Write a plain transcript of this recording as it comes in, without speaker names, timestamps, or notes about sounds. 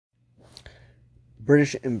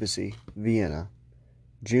British Embassy, Vienna,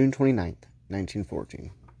 June 29th,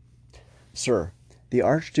 1914. Sir, the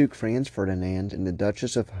Archduke Franz Ferdinand and the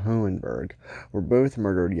Duchess of Hohenberg were both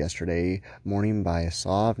murdered yesterday morning by a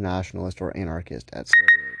Slav nationalist or anarchist at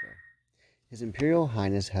Sarajevo. His Imperial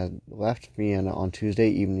Highness had left Vienna on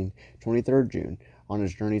Tuesday evening, 23rd June, on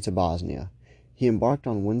his journey to Bosnia. He embarked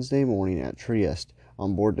on Wednesday morning at Trieste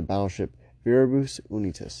on board the battleship Viribus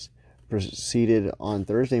Unitas, proceeded on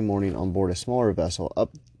Thursday morning on board a smaller vessel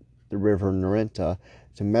up the river Narenta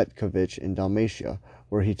to Metkovic in Dalmatia,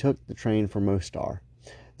 where he took the train for Mostar,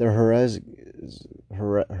 the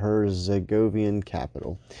Herzegovinian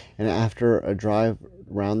capital, and after a drive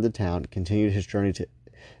round the town, continued his journey to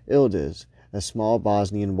Ildiz, a small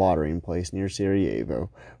Bosnian watering place near Sarajevo,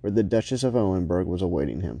 where the Duchess of Owenburg was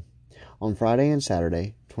awaiting him. On Friday and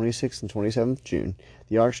Saturday, 26th and 27th June,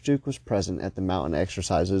 the Archduke was present at the mountain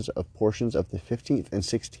exercises of portions of the 15th and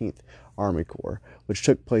 16th Army Corps, which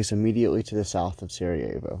took place immediately to the south of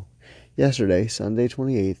Sarajevo. Yesterday, Sunday,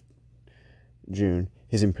 28th June,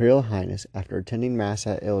 His Imperial Highness, after attending Mass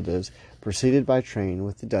at Ildiz, proceeded by train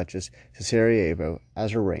with the Duchess to Sarajevo,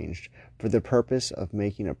 as arranged, for the purpose of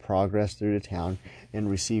making a progress through the town and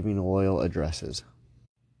receiving loyal addresses.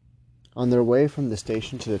 On their way from the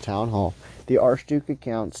station to the town hall, the Archduke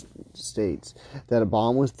states that a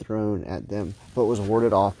bomb was thrown at them but was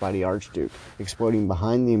warded off by the Archduke, exploding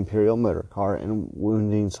behind the Imperial motor car and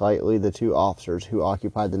wounding slightly the two officers who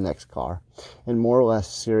occupied the next car, and more or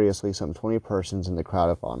less seriously some 20 persons in the crowd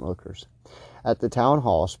of onlookers. At the town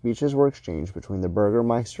hall, speeches were exchanged between the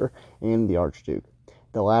Burgermeister and the Archduke,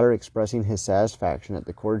 the latter expressing his satisfaction at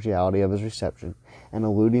the cordiality of his reception and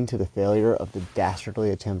alluding to the failure of the dastardly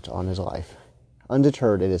attempt on his life.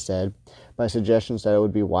 Undeterred, it is said, by suggestions that it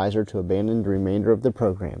would be wiser to abandon the remainder of the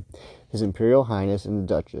program, His Imperial Highness and the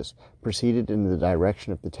Duchess proceeded in the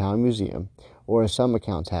direction of the town museum, or as some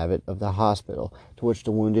accounts have it, of the hospital to which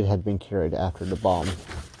the wounded had been carried after the bomb.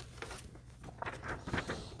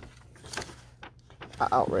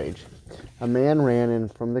 Outrage. A man ran in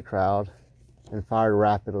from the crowd and fired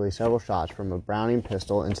rapidly several shots from a Browning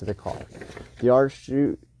pistol into the car. The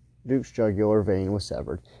Archduke's jugular vein was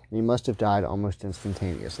severed, and he must have died almost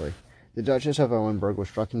instantaneously. The Duchess of Owenburg was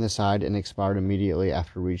struck in the side and expired immediately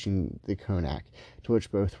after reaching the Konak, to which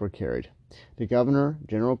both were carried. The governor,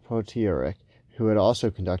 General Potiorek, who had also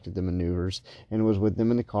conducted the maneuvers and was with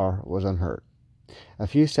them in the car, was unhurt. A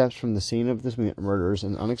few steps from the scene of the murders,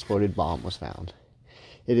 an unexploded bomb was found.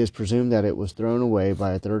 It is presumed that it was thrown away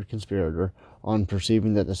by a third conspirator on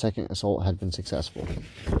perceiving that the second assault had been successful.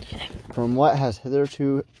 From what has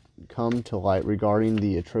hitherto come to light regarding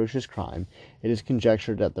the atrocious crime, it is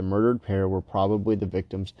conjectured that the murdered pair were probably the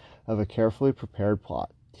victims of a carefully prepared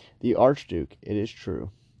plot. The Archduke, it is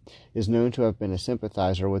true, is known to have been a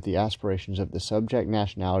sympathizer with the aspirations of the subject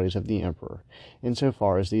nationalities of the Emperor,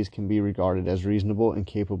 insofar as these can be regarded as reasonable and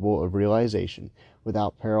capable of realization,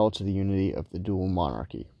 without peril to the unity of the dual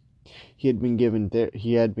monarchy. He had been given,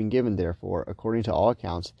 therefore, according to all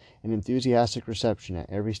accounts, an enthusiastic reception at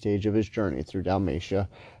every stage of his journey through Dalmatia,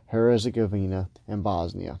 Herzegovina, and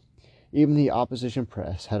Bosnia. Even the opposition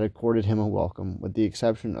press had accorded him a welcome, with the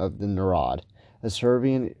exception of the Narod, a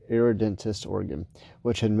Servian irredentist organ,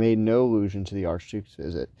 which had made no allusion to the Archduke's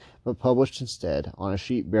visit, but published instead, on a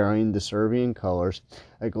sheet bearing the Servian colors,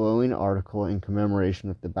 a glowing article in commemoration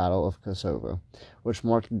of the Battle of Kosovo, which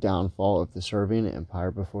marked the downfall of the Servian Empire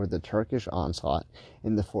before the Turkish onslaught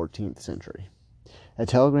in the 14th century. A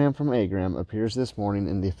telegram from Agram appears this morning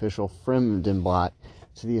in the official Fremdenblatt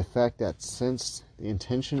to the effect that since the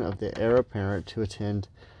intention of the heir apparent to attend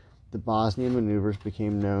the Bosnian maneuvers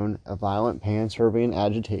became known, a violent pan-Serbian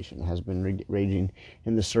agitation has been raging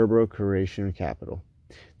in the Serbo-Croatian capital.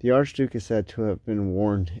 The Archduke is said to have been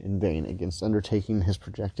warned in vain against undertaking his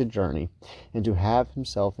projected journey, and to have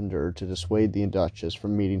himself endeavored to dissuade the Duchess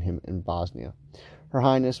from meeting him in Bosnia. Her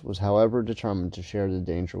Highness was, however, determined to share the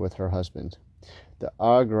danger with her husband. The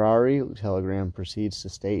Agrari telegram proceeds to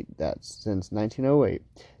state that since 1908,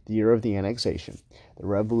 the year of the annexation, the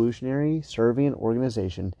revolutionary Serbian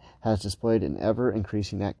organization has displayed an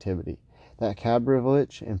ever-increasing activity. That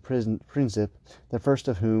Kabrivilich and Princip, the first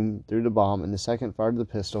of whom threw the bomb and the second fired the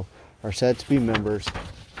pistol, are said to be members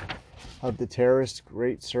of the terrorist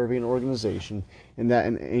Great Serbian Organization, and that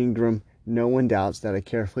in Agram no one doubts that a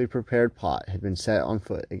carefully prepared plot had been set on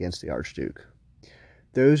foot against the Archduke.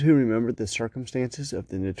 Those who remember the circumstances of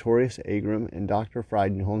the notorious Agram and Dr.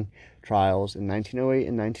 Friedenhung trials in 1908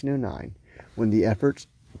 and 1909, when the efforts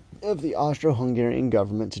of the Austro-Hungarian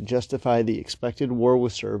government to justify the expected war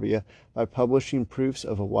with Serbia by publishing proofs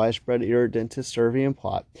of a widespread irredentist Serbian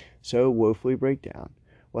plot so woefully break down,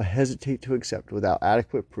 will hesitate to accept without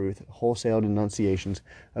adequate proof wholesale denunciations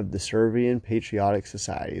of the Serbian patriotic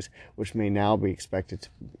societies, which may now be expected to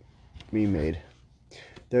be made.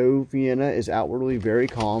 Though Vienna is outwardly very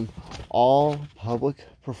calm, all public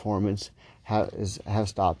performance have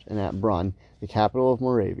stopped, and at Brunn, the capital of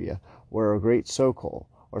Moravia, where a great Sokol,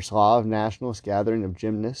 or Slav nationalist gathering of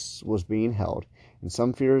gymnasts, was being held, and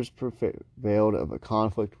some fears prevailed of a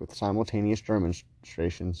conflict with simultaneous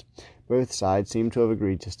demonstrations, both sides seem to have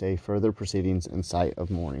agreed to stay further proceedings in sight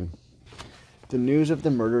of mourning. The news of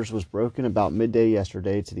the murders was broken about midday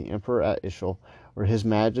yesterday to the Emperor at Ischl, where His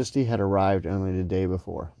Majesty had arrived only the day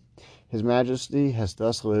before. His Majesty has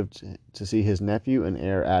thus lived to see his nephew and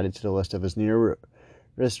heir added to the list of his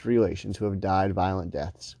nearest relations who have died violent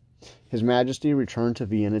deaths. His Majesty returned to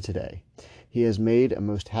Vienna today. He has made a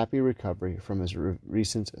most happy recovery from his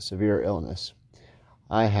recent severe illness.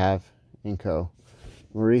 I have, & Co.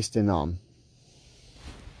 Maurice Denham.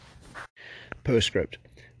 Postscript.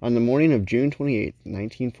 On the morning of June 28,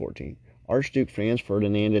 1914, Archduke Franz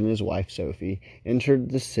Ferdinand and his wife Sophie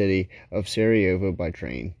entered the city of Sarajevo by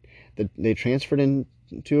train. They transferred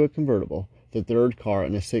into a convertible, the third car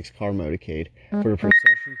in a six-car motorcade, for a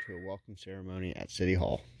procession to a welcome ceremony at City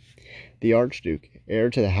Hall. The Archduke, heir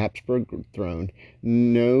to the Habsburg throne,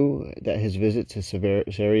 knew that his visit to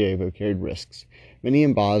Sarajevo carried risks. Many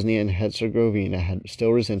in Bosnia and Herzegovina had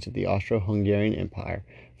still resented the Austro-Hungarian Empire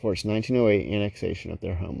for its 1908 annexation of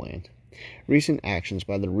their homeland. Recent actions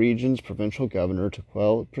by the region's provincial governor to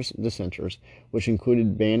quell dissenters, which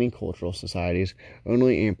included banning cultural societies,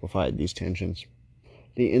 only amplified these tensions.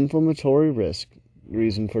 The inflammatory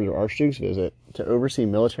reason for the Archduke's visit, to oversee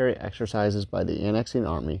military exercises by the annexing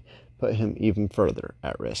army, put him even further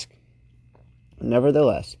at risk.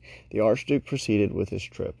 Nevertheless, the Archduke proceeded with his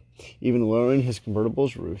trip, even lowering his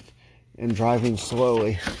convertible's roof and driving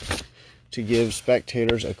slowly to give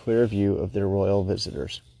spectators a clear view of their royal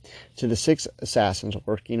visitors. To the 6 assassins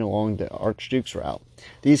working along the Archduke's route,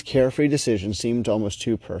 these carefree decisions seemed almost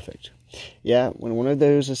too perfect. Yet, when one of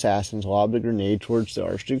those assassins lobbed a grenade towards the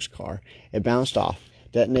Archduke's car, it bounced off,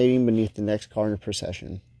 detonating beneath the next car in the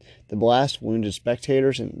procession. The blast wounded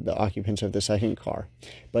spectators and the occupants of the second car,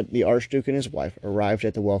 but the Archduke and his wife arrived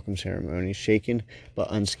at the welcome ceremony shaken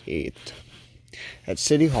but unscathed. At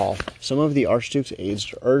City Hall, some of the Archduke's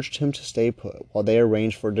aides urged him to stay put while they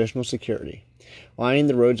arranged for additional security. Lining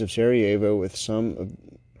the roads of Sarajevo with some of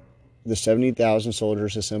the 70,000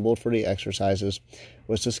 soldiers assembled for the exercises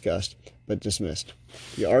was discussed, but dismissed.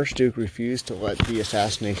 The Archduke refused to let the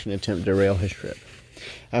assassination attempt derail his trip.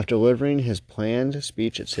 After delivering his planned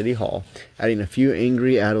speech at City Hall, adding a few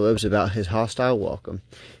angry ad-libs about his hostile welcome,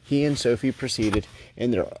 he and Sophie proceeded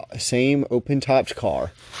in their same open-topped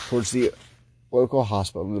car towards the local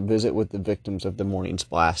hospital to visit with the victims of the morning's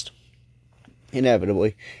blast.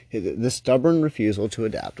 Inevitably, the stubborn refusal to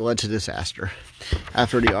adapt led to disaster.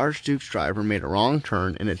 After the Archduke's driver made a wrong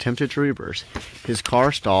turn and attempted to reverse, his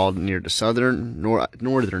car stalled near the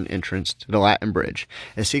northern entrance to the Latin Bridge,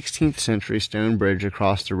 a 16th-century stone bridge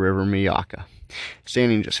across the river Mijaka.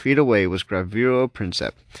 Standing just feet away was Gavrilo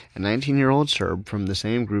Princip, a 19-year-old Serb from the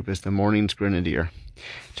same group as the morning's grenadier.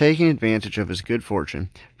 Taking advantage of his good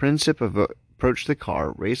fortune, Princip approached the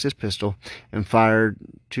car, raised his pistol, and fired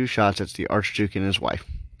 2 shots at the Archduke and his wife,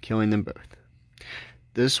 killing them both.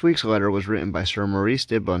 This week's letter was written by Sir Maurice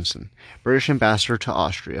de Bunsen, British ambassador to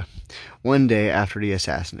Austria, one day after the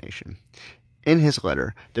assassination. In his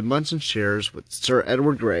letter, de Bunsen shares with Sir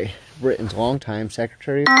Edward Grey, Britain's longtime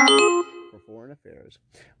Secretary for Foreign Affairs,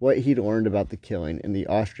 what he'd learned about the killing and the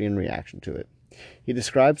Austrian reaction to it. He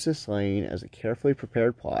describes the slaying as a carefully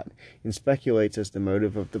prepared plot and speculates as the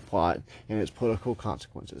motive of the plot and its political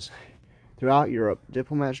consequences. Throughout Europe,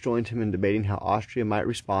 diplomats joined him in debating how Austria might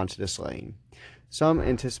respond to the slaying. Some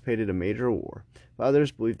anticipated a major war, but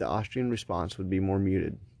others believed the Austrian response would be more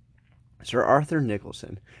muted. Sir Arthur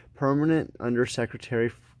Nicholson, permanent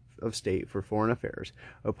Under-Secretary of State for Foreign Affairs,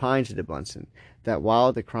 opined to de Bunsen that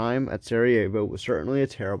while the crime at Sarajevo was certainly a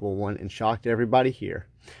terrible one and shocked everybody here,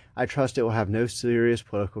 I trust it will have no serious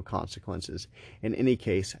political consequences, in any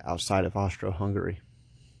case outside of Austro-Hungary.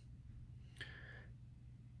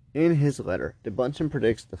 In his letter, de Bunsen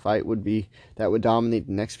predicts the fight would dominate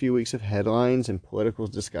the next few weeks of headlines and political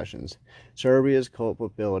discussions: Serbia's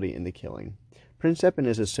culpability in the killing. Princip and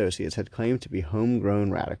his associates had claimed to be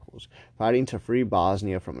homegrown radicals, fighting to free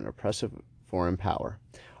Bosnia from an oppressive foreign power.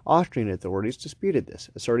 Austrian authorities disputed this,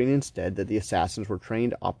 asserting instead that the assassins were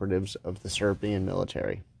trained operatives of the Serbian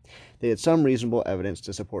military. They had some reasonable evidence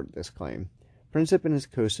to support this claim. Princip and his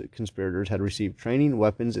co-conspirators had received training,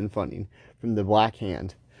 weapons, and funding from the Black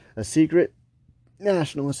Hand, a secret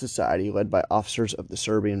nationalist society led by officers of the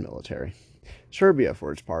Serbian military. Serbia,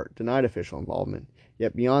 for its part, denied official involvement,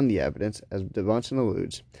 yet beyond the evidence, as de Bunsen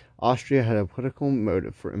alludes, Austria had a political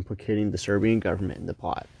motive for implicating the Serbian government in the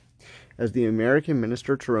plot. As the American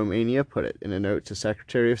minister to Romania put it in a note to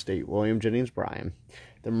Secretary of State William Jennings Bryan,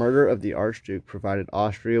 the murder of the Archduke provided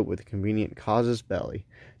Austria with a convenient casus belli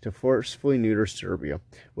to forcefully neuter Serbia,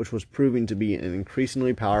 which was proving to be an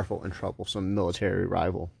increasingly powerful and troublesome military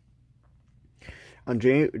rival. On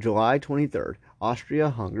July 23rd,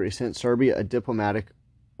 Austria-Hungary sent Serbia a diplomatic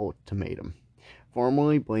ultimatum,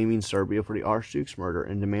 formally blaming Serbia for the Archduke's murder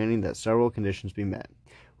and demanding that several conditions be met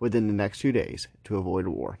within the next 2 days to avoid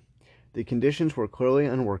war. The conditions were clearly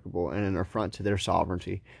unworkable and an affront to their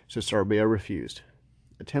sovereignty, so Serbia refused.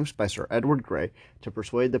 Attempts by Sir Edward Grey to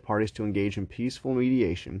persuade the parties to engage in peaceful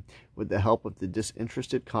mediation with the help of the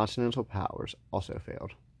disinterested continental powers also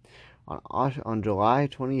failed. On July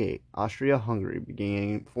 28,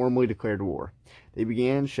 Austria-Hungary formally declared war. They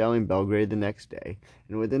began shelling Belgrade the next day,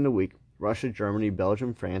 and within a week, Russia, Germany,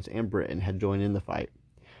 Belgium, France, and Britain had joined in the fight.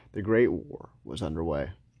 The Great War was underway.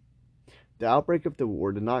 The outbreak of the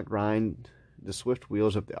war did not grind the swift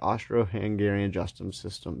wheels of the Austro-Hungarian justice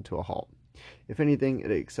system to a halt. If anything,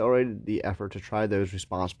 it accelerated the effort to try those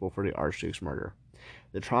responsible for the Archduke's murder.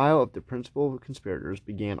 The trial of the principal conspirators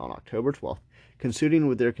began on October 12th, concluding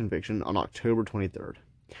with their conviction on October 23rd.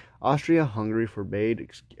 Austria-Hungary forbade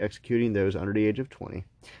executing those under the age of 20,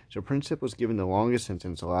 so Princip was given the longest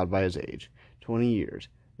sentence allowed by his age, 20 years,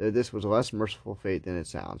 though this was a less merciful fate than it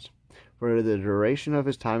sounds. For the duration of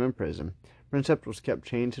his time in prison, Princip was kept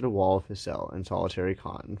chained to the wall of his cell in solitary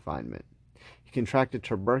confinement. He contracted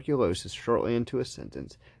tuberculosis shortly into his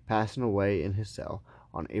sentence, passing away in his cell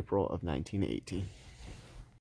on April of 1918.